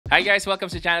Hi guys! Welcome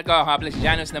sa channel ko. Ako pala si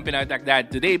Janos ng Pinoy Techdad.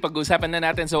 Today, pag-uusapan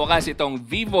na natin sa wakas itong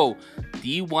vivo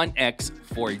T1X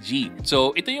 4G.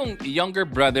 So, ito yung younger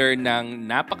brother ng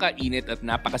napakainit at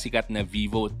napakasikat na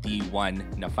vivo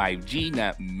T1 na 5G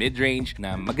na mid-range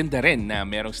na maganda rin na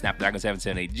merong Snapdragon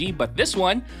 778G. But this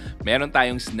one, meron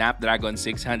tayong Snapdragon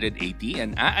 680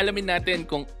 and aalamin natin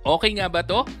kung okay nga ba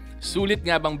to? Sulit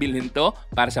nga bang bilhin to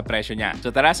para sa presyo niya? So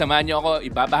tara, samahan niyo ako.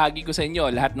 Ibabahagi ko sa inyo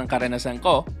lahat ng karanasan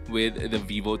ko with the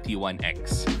vivo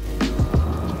T1X.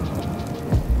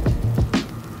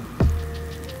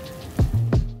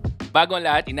 Bago ang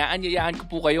lahat, inaanyayahan ko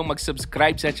po kayong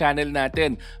mag-subscribe sa channel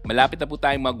natin. Malapit na po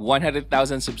tayong mag 100,000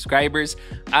 subscribers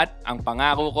at ang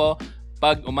pangako ko,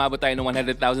 pag umabot tayo ng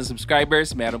 100,000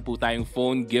 subscribers, meron po tayong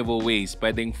phone giveaways.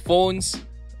 Pwedeng phones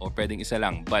o pwedeng isa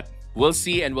lang, but we'll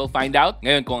see and we'll find out.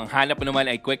 Ngayon, kung ang hanap mo naman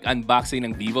ay quick unboxing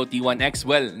ng vivo T1X,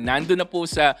 well, nandun na po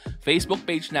sa Facebook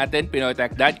page natin, Pinoy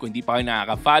Techdad. Kung hindi pa kayo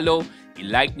nakaka-follow,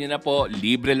 i-like nyo na po.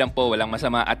 Libre lang po, walang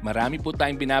masama. At marami po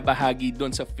tayong binabahagi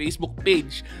doon sa Facebook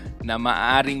page na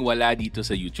maaaring wala dito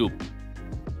sa YouTube.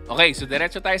 Okay, so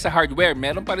diretso tayo sa hardware.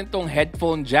 Meron pa rin tong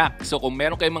headphone jack. So kung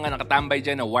meron kayong mga nakatambay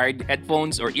dyan na wired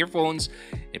headphones or earphones,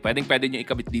 pwede nyo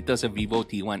ikabit dito sa vivo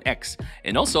T1X.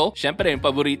 And also, syempre yung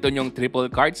paborito nyong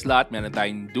triple card slot, meron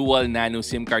tayong dual nano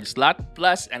SIM card slot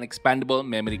plus an expandable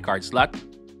memory card slot.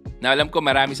 Na alam ko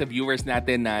marami sa viewers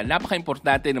natin na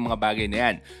napaka-importante ng mga bagay na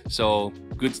yan. So,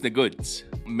 goods na goods.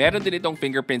 Meron din itong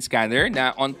fingerprint scanner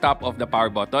na on top of the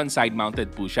power button,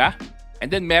 side-mounted po siya. And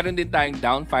then meron din tayong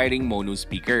down-firing mono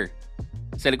speaker.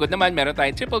 Sa likod naman, meron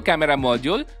tayong triple camera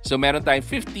module. So meron tayong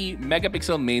 50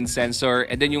 megapixel main sensor.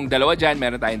 And then yung dalawa dyan,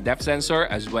 meron tayong depth sensor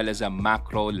as well as a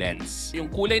macro lens. Yung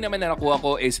kulay naman na nakuha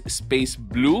ko is space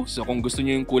blue. So kung gusto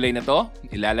nyo yung kulay na to,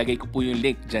 ilalagay ko po yung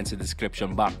link dyan sa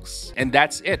description box. And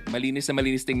that's it. Malinis na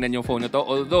malinis tingnan yung phone na to.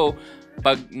 Although,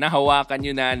 pag nahawakan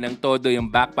nyo na ng todo yung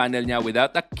back panel niya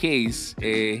without a case,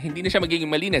 hindi na siya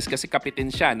magiging malinis kasi kapitin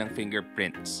siya ng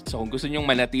fingerprints. So kung gusto nyo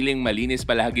manatiling malinis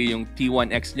palagi yung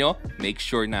T1X nyo, make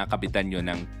sure na kapitan nyo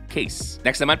ng case.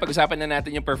 Next naman, pag-usapan na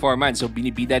natin yung performance. So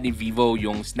binibida ni Vivo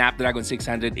yung Snapdragon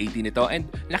 680 nito and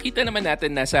nakita naman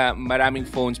natin na sa maraming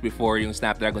phones before yung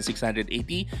Snapdragon 680.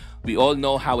 We all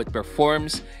know how it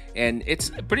performs and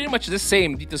it's pretty much the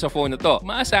same dito sa phone na to.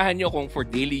 Maasahan nyo kung for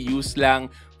daily use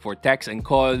lang, for text and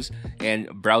calls and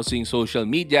browsing social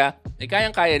media,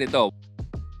 kayang-kaya nito.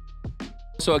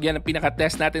 So again, ang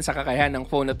pinaka-test natin sa kakayahan ng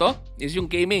phone na to is yung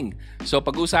gaming. So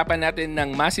pag-usapan natin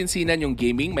ng masinsinan yung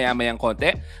gaming maya-mayang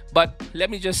konti. But let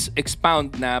me just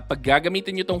expound na pag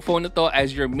gagamitin nyo tong phone na to as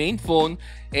your main phone,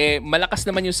 malakas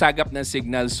naman yung sagap ng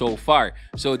signal so far.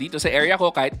 So dito sa area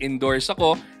ko, kahit indoors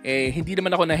ako, hindi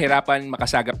naman ako nahirapan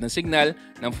makasagap ng signal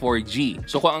ng 4G.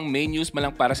 So kung ang main use mo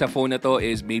lang para sa phone na to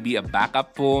is maybe a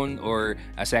backup phone or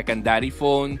a secondary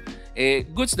phone,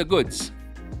 goods na goods.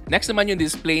 Next naman yung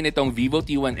display nitong vivo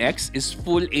T1X is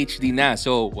Full HD na.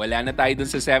 So wala na tayo dun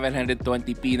sa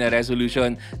 720p na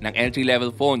resolution ng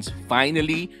entry-level phones.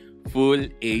 Finally,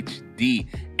 Full HD.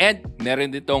 And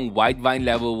meron ditong Widevine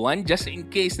Level 1 just in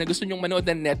case na gusto nyong manood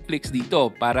ng Netflix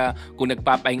dito para kung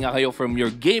nagpapahinga kayo from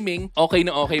your gaming, okay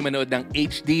na okay manood ng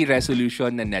HD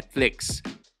resolution na Netflix.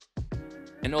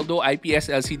 And although IPS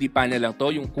LCD panel lang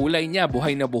to, yung kulay niya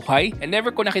buhay na buhay. And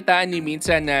never ko nakitaan ni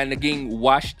minsan na naging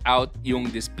washed out yung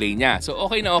display niya. So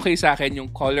okay na okay sa akin yung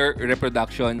color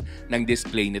reproduction ng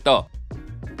display nito.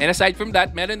 And aside from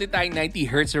that, meron din tayong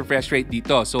 90Hz refresh rate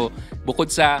dito. So, bukod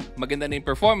sa maganda na yung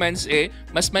performance,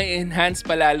 mas may enhance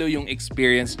palalo yung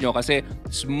experience nyo kasi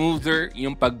smoother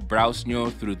yung pag-browse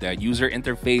nyo through the user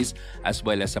interface as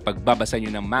well as sa pagbabasa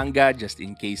nyo ng manga just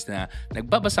in case na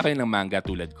nagbabasa kayo ng manga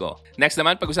tulad ko. Next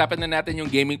naman, pag-usapan na natin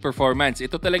yung gaming performance.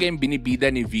 Ito talaga yung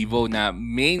binibida ni Vivo na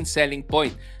main selling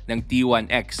point ng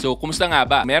T1X. So, kumusta nga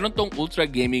ba? Meron tong ultra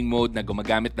gaming mode na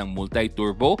gumagamit ng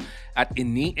multi-turbo at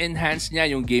ini-enhance niya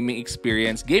yung gaming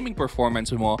experience, gaming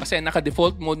performance mo kasi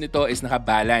naka-default mode nito is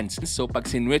naka-balance. So, pag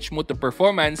sinwitch mo to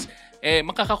performance,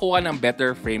 makakakuha ng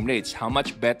better frame rates. How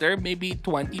much better? Maybe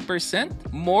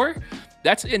 20% more?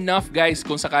 That's enough guys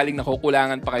kung sakaling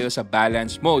nakukulangan pa kayo sa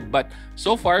balance mode. But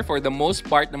so far, for the most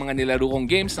part ng mga nilaro kong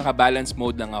games, naka-balance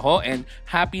mode lang ako and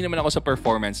happy naman ako sa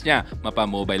performance niya. Mapa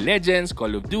Mobile Legends,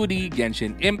 Call of Duty,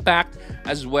 Genshin Impact,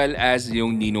 as well as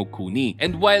yung Ni no Kuni.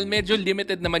 And while medyo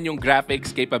limited naman yung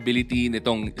graphics capability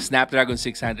nitong Snapdragon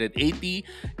 680,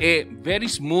 very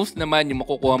smooth naman yung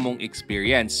makukuha mong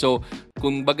experience. So,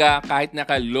 kung baga kahit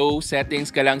naka-low settings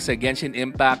ka lang sa Genshin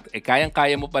Impact,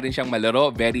 kayang-kaya mo pa rin siyang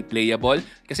malaro, very playable.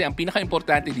 Kasi ang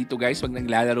pinaka-importante dito guys, pag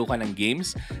naglalaro ka ng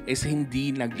games, is hindi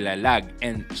naglalag.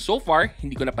 And so far,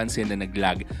 hindi ko napansin na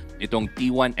naglag itong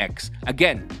T1X.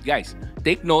 Again, guys,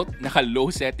 take note,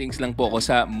 naka-low settings lang po ako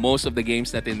sa most of the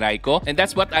games na tinry ko. And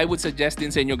that's what I would suggest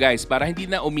din sa inyo guys, para hindi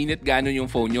na uminit gano'n yung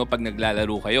phone nyo pag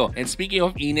naglalaro kayo. And speaking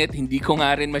of init, hindi ko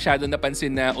nga rin masyado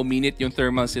napansin na uminit yung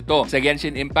thermals ito. Sa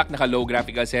Genshin Impact, naka-low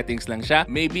graphical settings lang siya.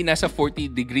 Maybe nasa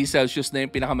 40 degrees Celsius na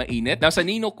yung pinakamainit. Now sa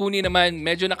Ni no Kuni naman,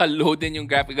 medyo naka-low din yung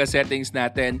graphical settings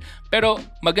natin. Pero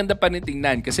maganda pa rin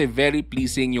tingnan kasi very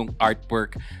pleasing yung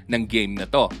artwork ng game na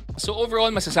to. So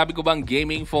overall, masasabi ko bang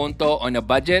gaming phone to on a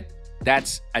budget?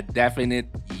 That's a definite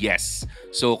yes.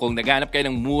 So kung naghanap kayo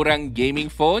ng murang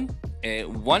gaming phone,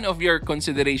 one of your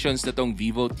considerations na tong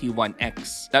vivo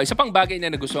T1X. Now, isa pang bagay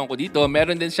na nagustuhan ko dito,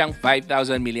 meron din siyang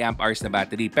 5,000 mAh na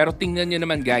battery. Pero tingnan nyo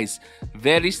naman guys,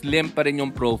 very slim pa rin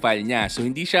yung profile niya. So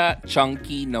hindi siya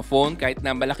chunky na phone kahit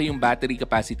na malaki yung battery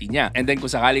capacity niya. And then kung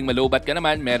sakaling malobat ka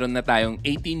naman, meron na tayong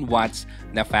 18 watts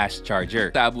na fast charger.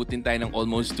 Taabutin tayo ng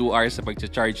almost 2 hours sa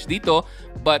pag-charge dito.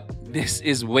 But this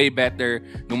is way better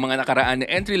ng mga nakaraan na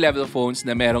entry-level phones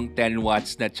na merong 10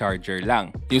 watts na charger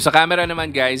lang. Yung sa camera naman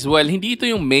guys, well, hindi ito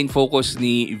yung main focus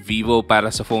ni Vivo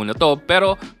para sa phone na to,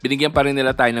 pero binigyan pa rin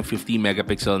nila tayo ng 50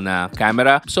 megapixel na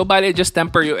camera. So bale, just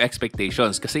temper your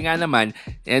expectations kasi nga naman,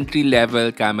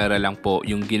 entry-level camera lang po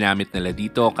yung ginamit nila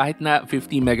dito kahit na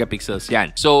 50 megapixels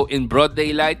yan. So in broad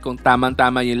daylight, kung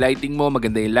tamang-tama yung lighting mo,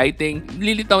 maganda yung lighting,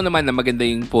 lilitaw naman na maganda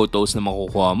yung photos na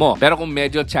makukuha mo. Pero kung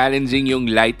medyo challenging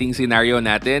yung lighting scenario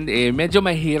natin, medyo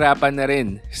mahirapan na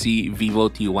rin si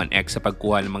vivo T1X sa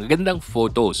pagkuha ng mga gandang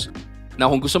photos. Na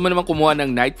kung gusto mo naman kumuha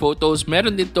ng night photos,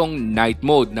 meron din tong night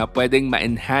mode na pwedeng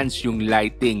ma-enhance yung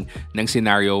lighting ng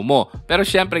scenario mo. Pero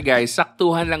syempre guys,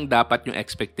 saktuhan lang dapat yung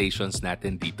expectations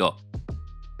natin dito.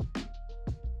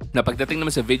 Na pagdating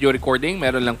naman sa video recording,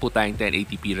 meron lang po tayong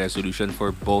 1080p resolution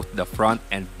for both the front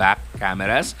and back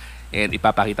cameras. And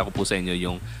ipapakita ko po sa inyo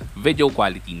yung video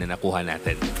quality na nakuha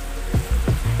natin.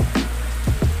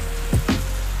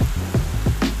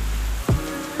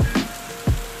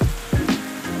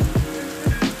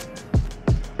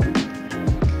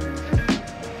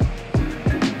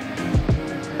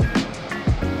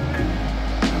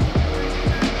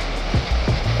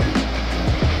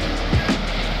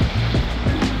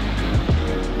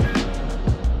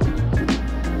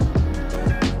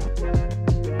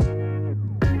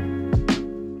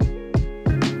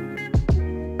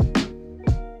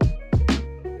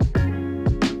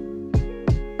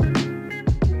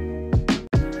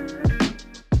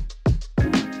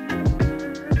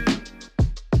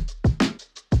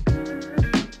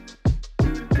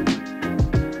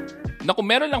 Na kung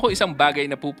meron lang ko isang bagay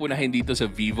na pupunahin dito sa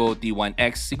vivo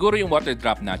T1X, siguro yung water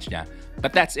drop notch niya.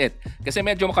 But that's it. Kasi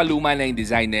medyo makaluma na yung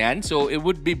design na yan. So it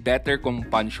would be better kung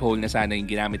punch hole na sana yung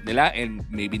ginamit nila and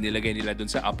maybe nilagay nila dun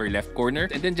sa upper left corner.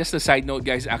 And then just a side note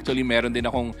guys, actually meron din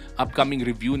akong upcoming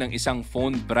review ng isang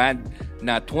phone brand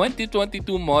na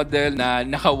 2022 model na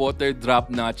naka-water drop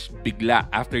notch bigla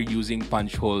after using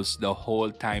punch holes the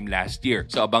whole time last year.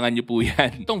 So abangan nyo po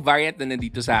yan. Itong variant na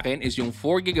nandito sa akin is yung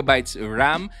 4GB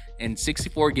RAM and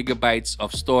 64GB of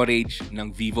storage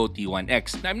ng vivo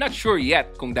T1X. Now, I'm not sure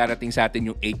yet kung darating sa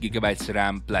atin yung 8GB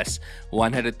RAM plus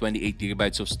 128GB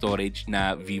of storage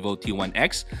na vivo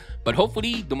T1X. But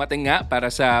hopefully, dumating nga para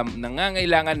sa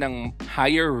nangangailangan ng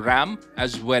higher RAM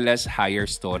as well as higher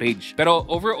storage. Pero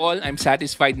overall, I'm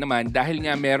satisfied naman dahil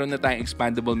nga meron na tayong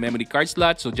expandable memory card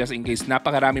slot. So just in case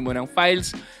napakarami mo ng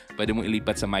files, pwede mong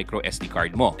ilipat sa micro SD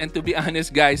card mo. And to be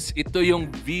honest guys, ito yung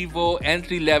Vivo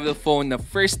entry-level phone na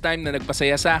first time na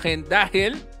nagpasaya sa akin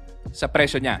dahil sa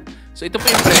presyo niya. So ito po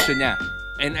yung presyo niya.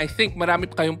 And I think marami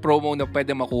pa kayong promo na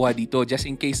pwede makuha dito just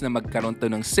in case na magkaroon to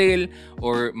ng sale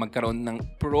or magkaroon ng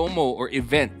promo or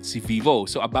event si Vivo.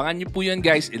 So abangan nyo po yun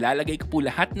guys. Ilalagay ko po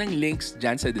lahat ng links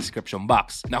dyan sa description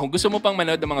box. Na kung gusto mo pang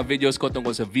manood ng mga videos ko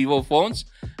tungkol sa Vivo phones,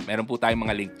 meron po tayong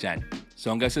mga link dyan. So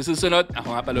hanggang sa susunod,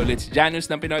 ako nga pala ulit si Janus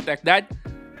ng Pinoy Techdad.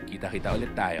 Kita-kita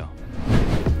ulit tayo.